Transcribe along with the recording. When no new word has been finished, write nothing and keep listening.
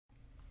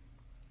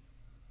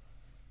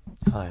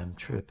Hi, I'm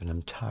Trip, and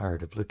I'm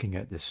tired of looking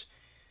at this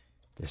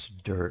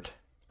dirt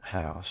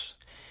house.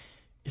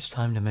 It's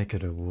time to make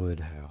it a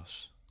wood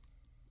house.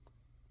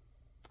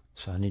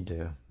 So I need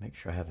to make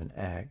sure I have an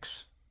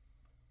axe.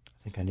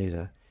 I think I need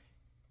a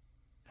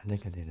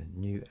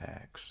new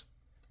axe.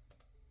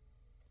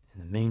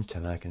 In the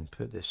meantime, I can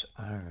put this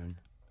iron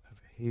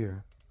over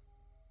here.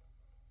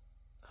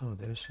 Oh,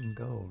 there's some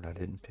gold I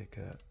didn't pick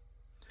up.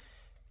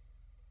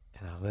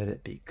 And I'll let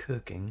it be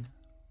cooking.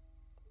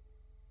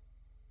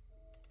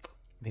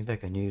 Maybe I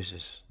can use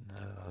this. No,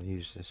 I'll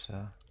use this.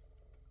 I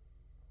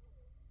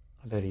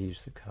better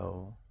use the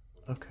coal.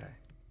 Okay.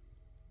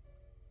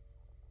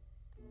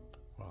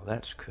 While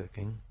that's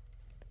cooking,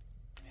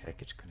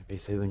 heck, it's going to be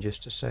through in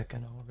just a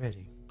second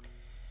already.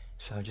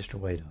 So I'll just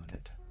wait on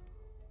it.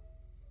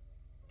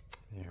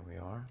 There we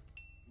are.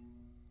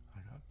 I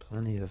got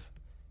plenty of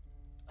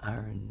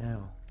iron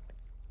now.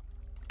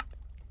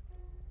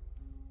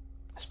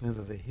 Let's move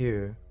over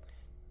here.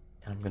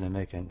 And I'm going to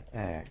make an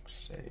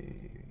axe.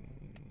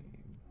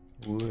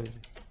 A wood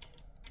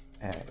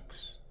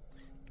axe.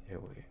 There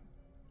we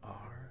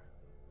are.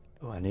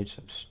 Oh, I need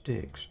some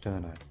sticks,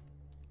 don't I?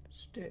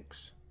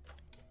 Sticks.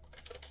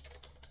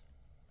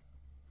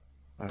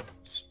 Oh,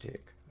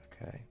 stick.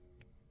 Okay.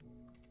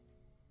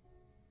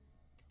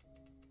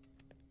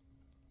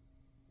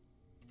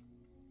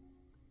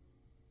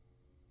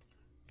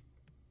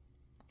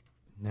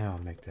 Now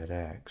I'll make that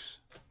axe.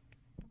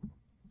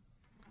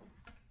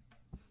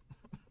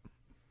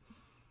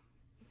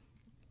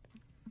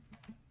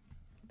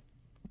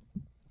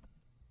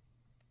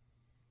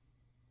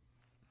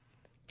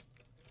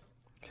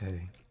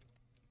 Okay.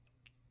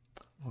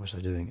 What was I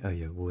doing? Oh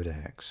yeah, wood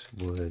axe.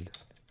 Wood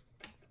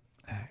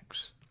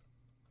axe.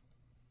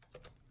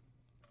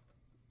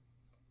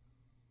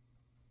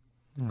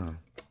 Oh.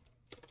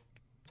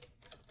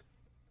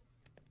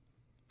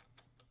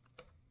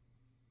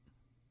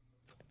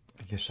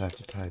 I guess I have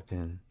to type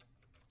in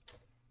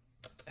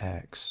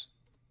axe,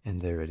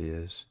 and there it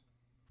is.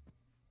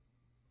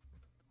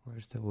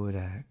 Where's the wood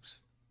axe?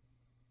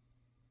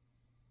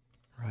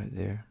 Right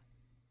there.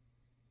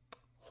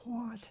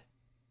 What?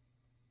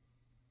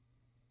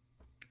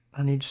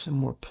 I need some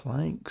more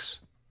planks.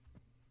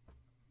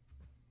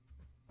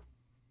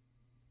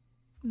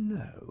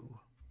 No.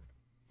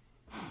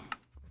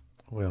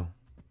 Well,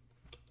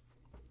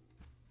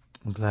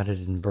 I'm glad I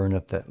didn't burn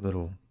up that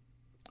little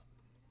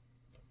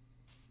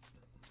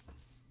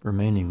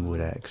remaining wood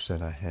axe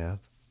that I have.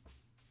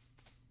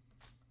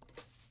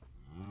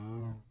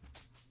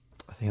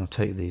 I think I'll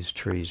take these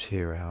trees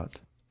here out.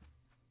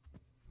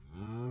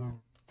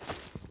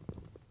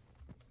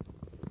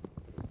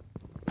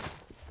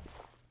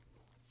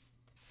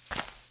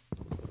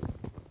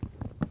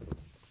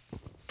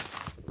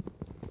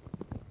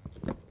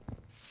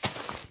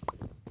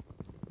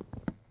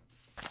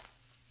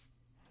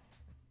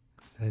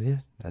 Is that it?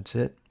 That's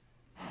it.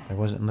 There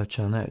wasn't much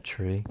on that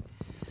tree.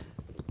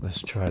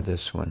 Let's try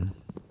this one.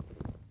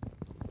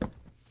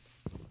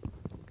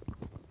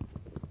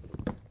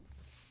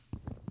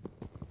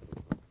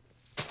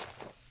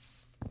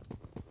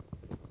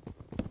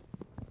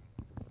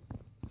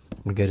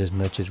 We get as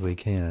much as we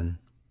can.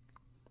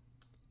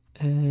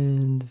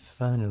 And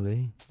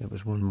finally, there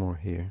was one more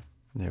here.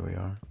 There we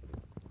are.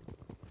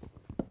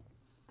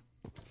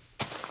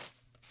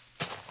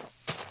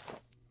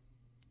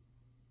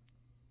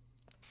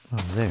 Oh,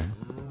 there.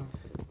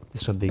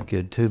 This will be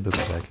good too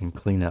because I can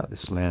clean out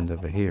this land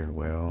over here.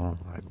 Well,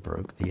 I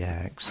broke the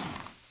axe.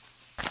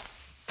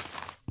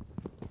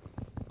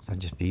 So I'll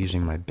just be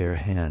using my bare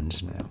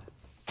hands now.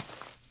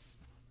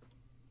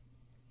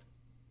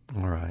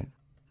 All right.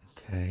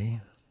 Okay.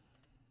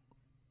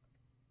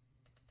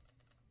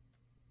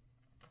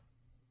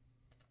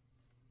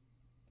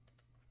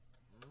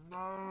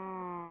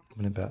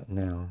 What about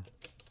now?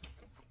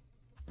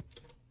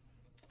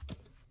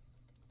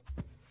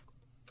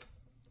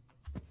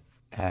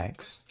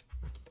 Axe.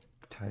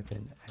 Type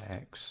in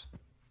axe.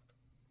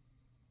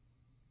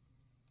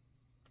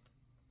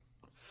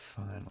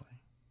 Finally.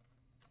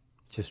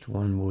 Just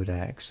one wood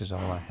axe is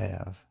all I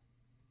have.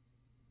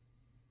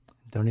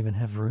 Don't even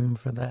have room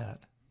for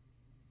that.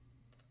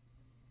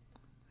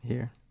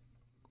 Here.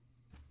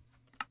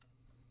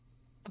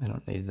 I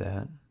don't need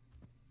that.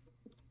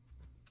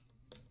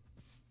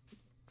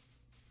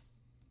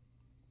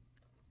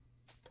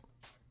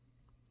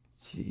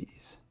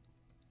 Jeez.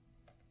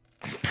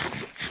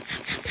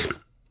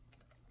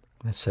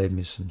 That saved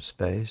me some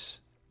space.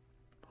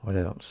 What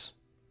else?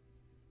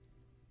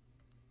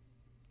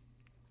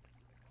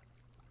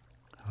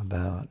 How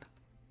about,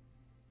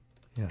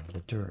 yeah, the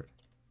dirt.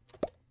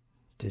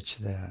 Ditch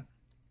that.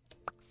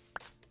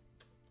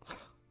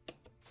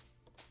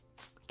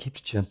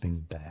 Keeps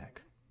jumping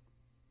back.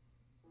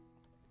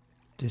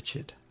 Ditch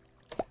it.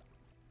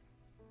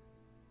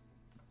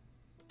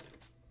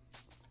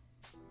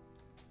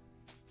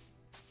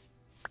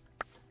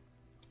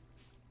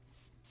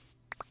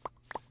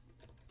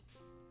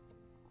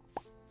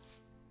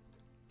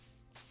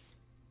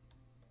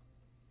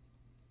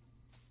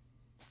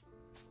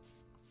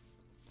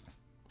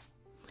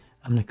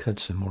 I'm going to cut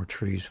some more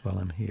trees while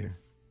I'm here.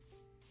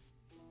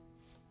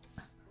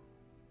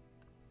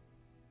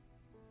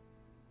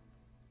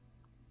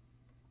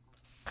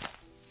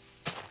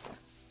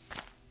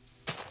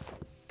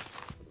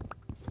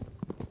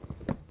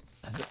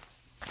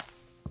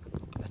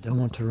 I don't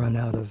want to run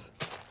out of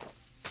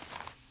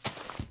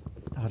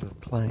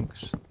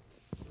planks.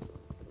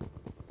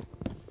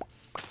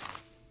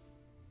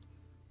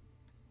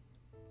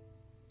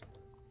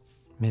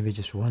 Maybe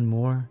just one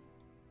more.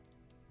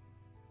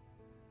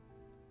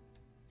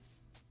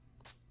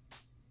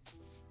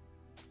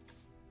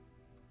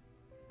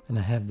 And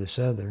I have this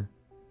other.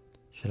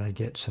 Should I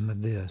get some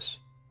of this?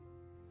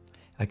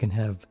 I can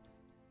have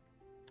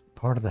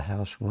part of the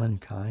house one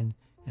kind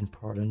and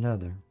part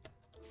another.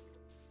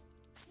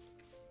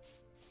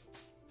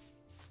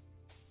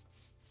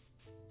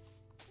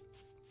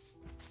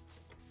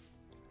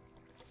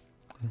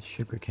 The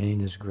sugar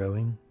cane is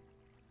growing.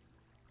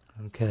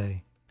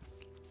 Okay.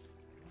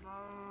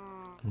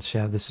 Let's see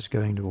how this is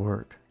going to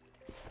work.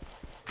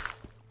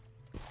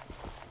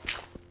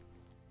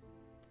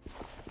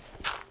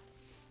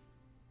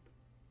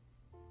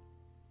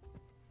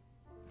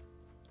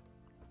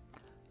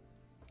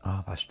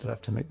 Oh, I still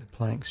have to make the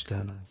planks,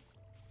 don't I?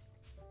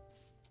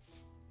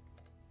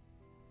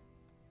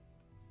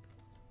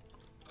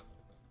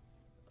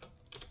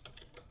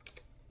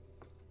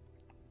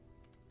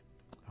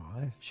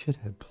 I should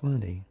have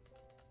plenty.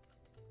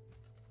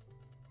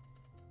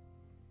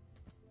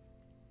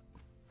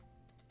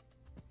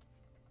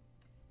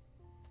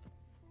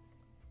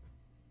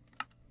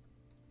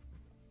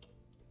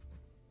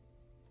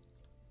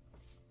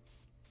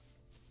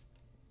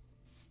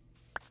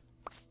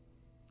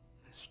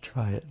 Let's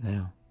try it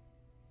now.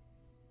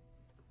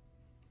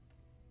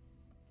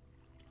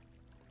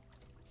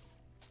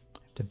 I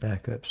have to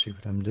back up, see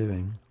what I'm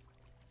doing.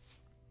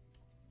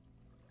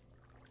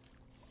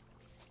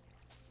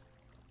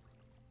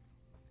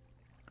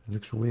 It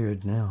looks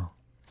weird now.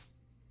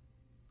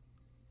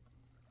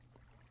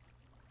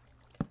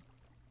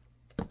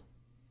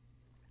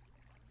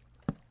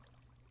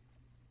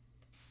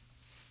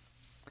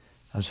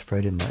 I was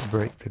afraid it might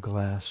break the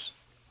glass.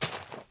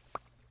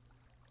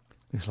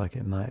 Looks like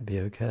it might be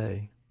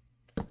okay.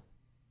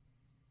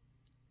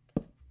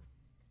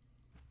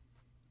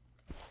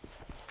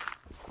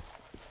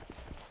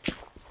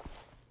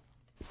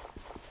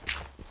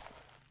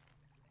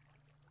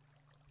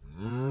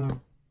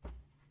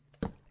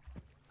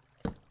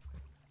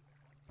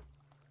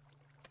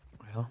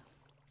 Well,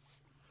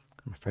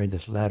 I'm afraid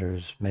this ladder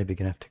is maybe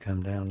going to have to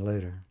come down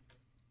later.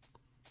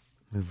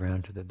 Move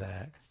around to the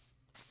back.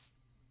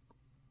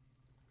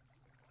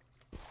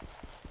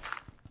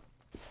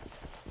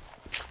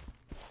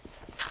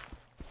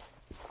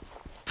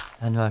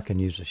 I know I can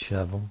use a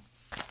shovel,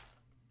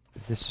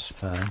 but this is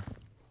fine.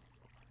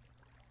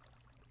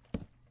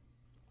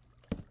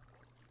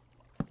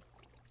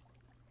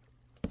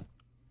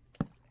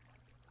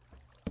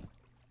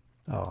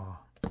 Oh.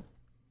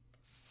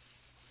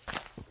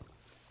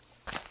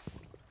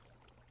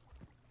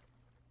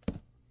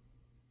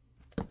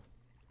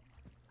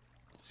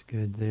 It's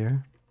good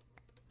there.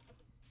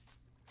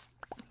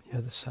 The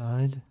other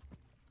side.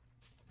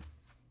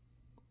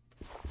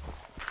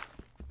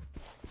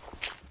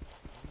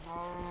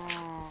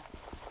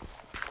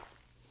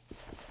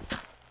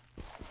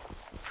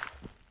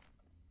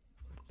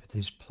 Put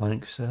these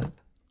planks up.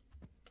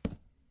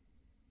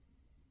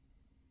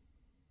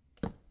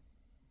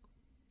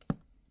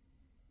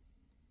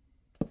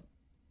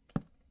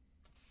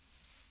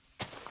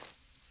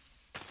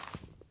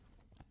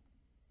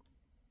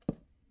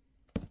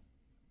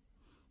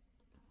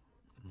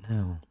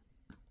 Now,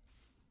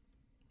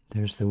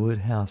 there's the wood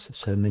house that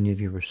so many of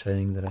you were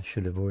saying that I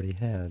should have already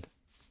had.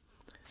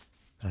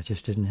 I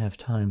just didn't have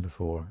time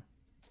before.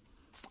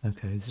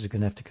 Okay, this is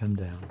going to have to come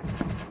down.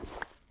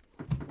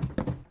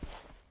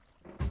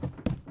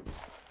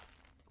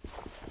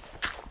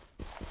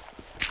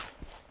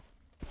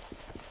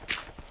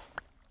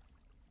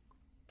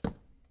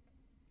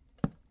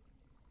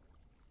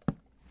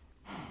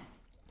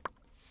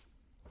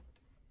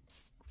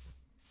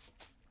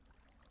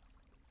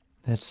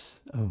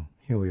 Oh,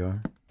 here we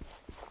are.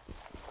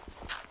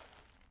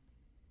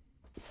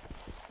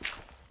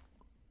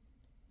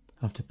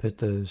 I'll have to put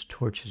those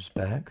torches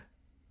back.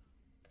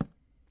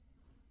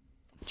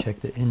 Check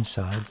the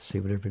inside,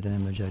 see whatever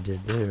damage I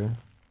did there,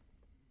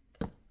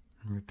 and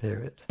repair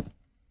it.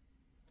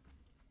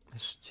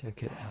 Let's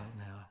check it out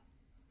now.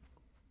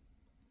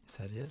 Is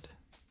that it?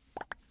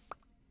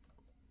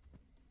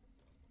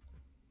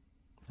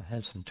 I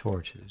had some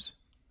torches.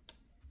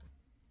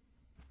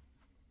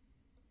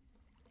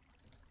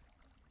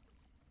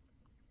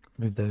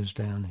 Move those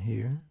down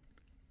here.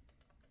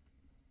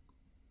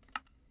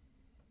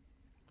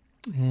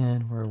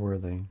 And where were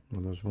they?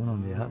 Well, there's one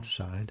on the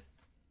outside.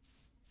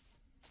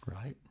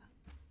 Right?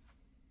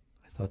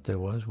 I thought there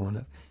was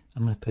one.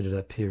 I'm going to put it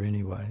up here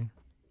anyway.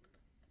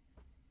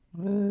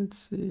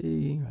 Let's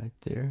see. Right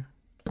there.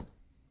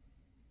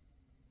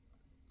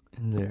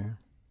 And there.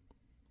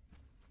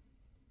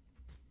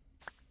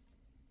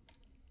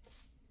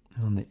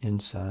 On the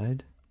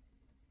inside,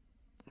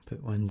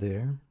 put one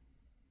there,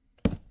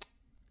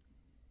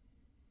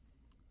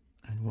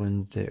 and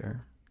one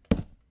there.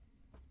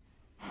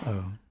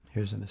 Oh,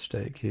 here's a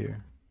mistake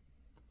here.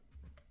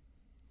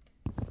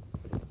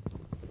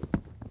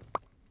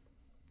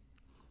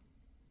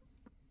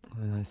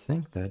 And I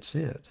think that's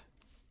it.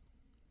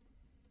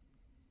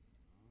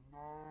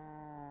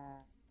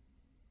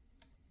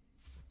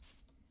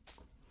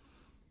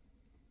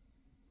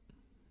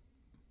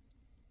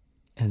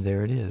 And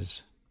there it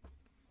is.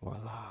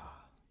 Voila.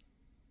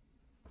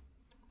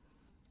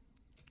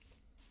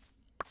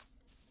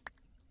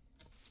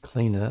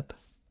 Clean up.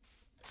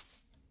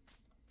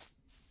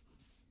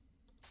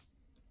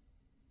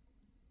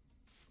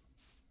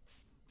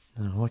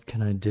 Now what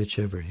can I ditch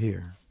over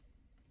here?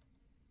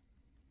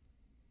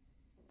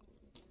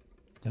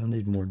 Don't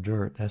need more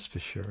dirt, that's for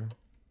sure.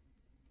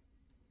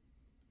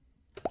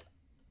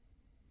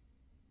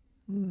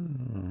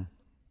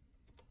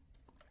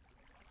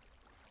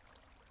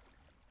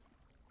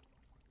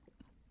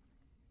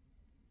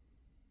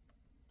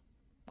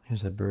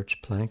 Here's a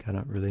birch plank. I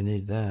don't really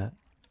need that.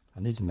 I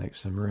need to make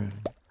some room.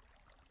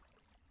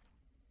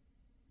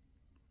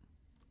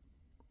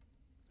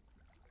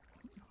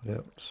 What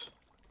else?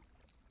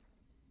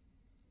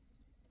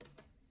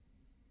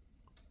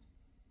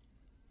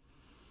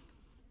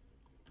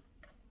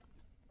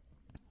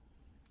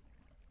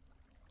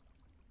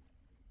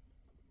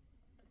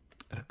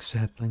 Oak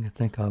sapling. I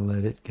think I'll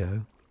let it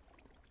go.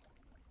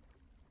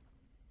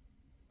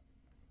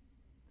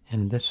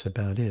 And that's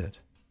about it.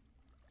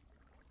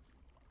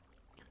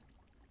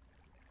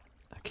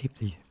 I keep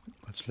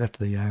what's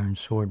left of the iron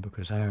sword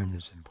because iron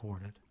is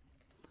important.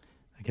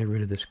 I get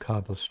rid of this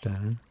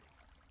cobblestone.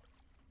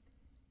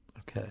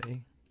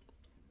 Okay.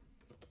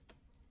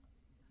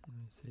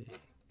 Let's see.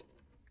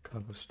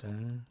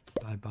 Cobblestone.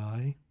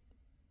 Bye-bye.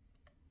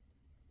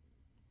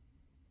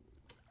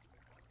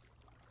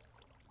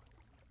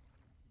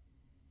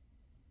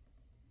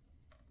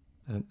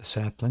 The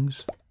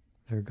saplings,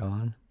 they're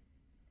gone.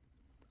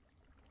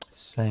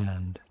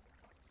 Sand.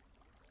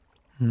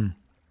 I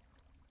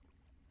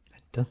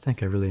don't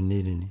think I really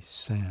need any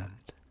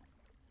sand.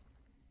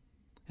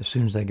 As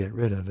soon as I get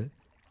rid of it,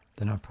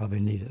 then I'll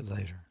probably need it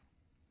later.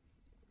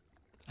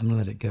 I'm going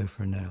to let it go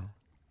for now.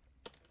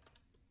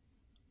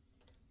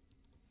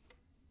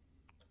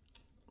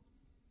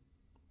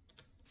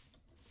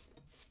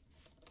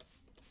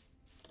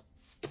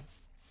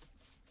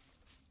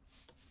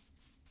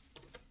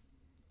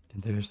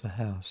 And there's the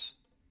house.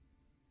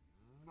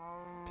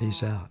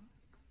 Peace out.